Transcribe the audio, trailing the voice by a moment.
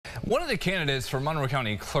One of the candidates for Monroe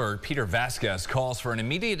County Clerk, Peter Vasquez, calls for an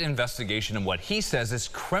immediate investigation of what he says is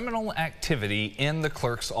criminal activity in the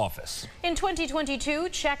clerk's office. In 2022,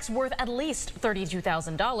 checks worth at least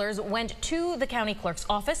 $32,000 went to the county clerk's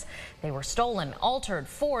office. They were stolen, altered,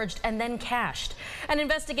 forged, and then cashed. An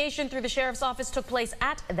investigation through the sheriff's office took place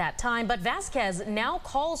at that time, but Vasquez now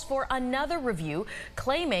calls for another review,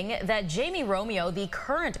 claiming that Jamie Romeo, the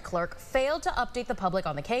current clerk, failed to update the public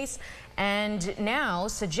on the case, and now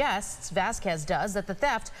suggests, Vasquez does, that the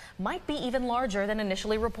theft might be even larger than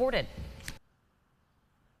initially reported.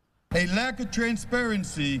 A lack of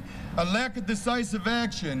transparency, a lack of decisive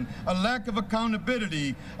action, a lack of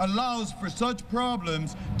accountability allows for such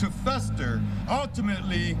problems to fester,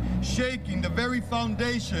 ultimately shaking the very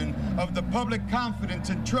foundation of the public confidence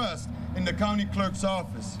and trust in the county clerk's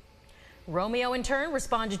office. Romeo, in turn,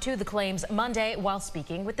 responded to the claims Monday while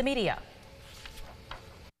speaking with the media.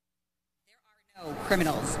 No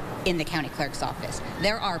criminals in the county clerk's office.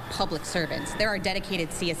 There are public servants. There are dedicated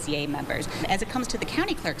CSCA members. As it comes to the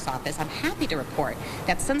county clerk's office, I'm happy to report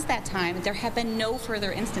that since that time, there have been no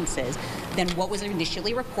further instances than what was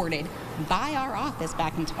initially reported by our office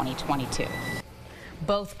back in 2022.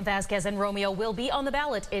 Both Vasquez and Romeo will be on the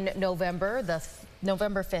ballot in November, the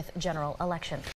November 5th general election.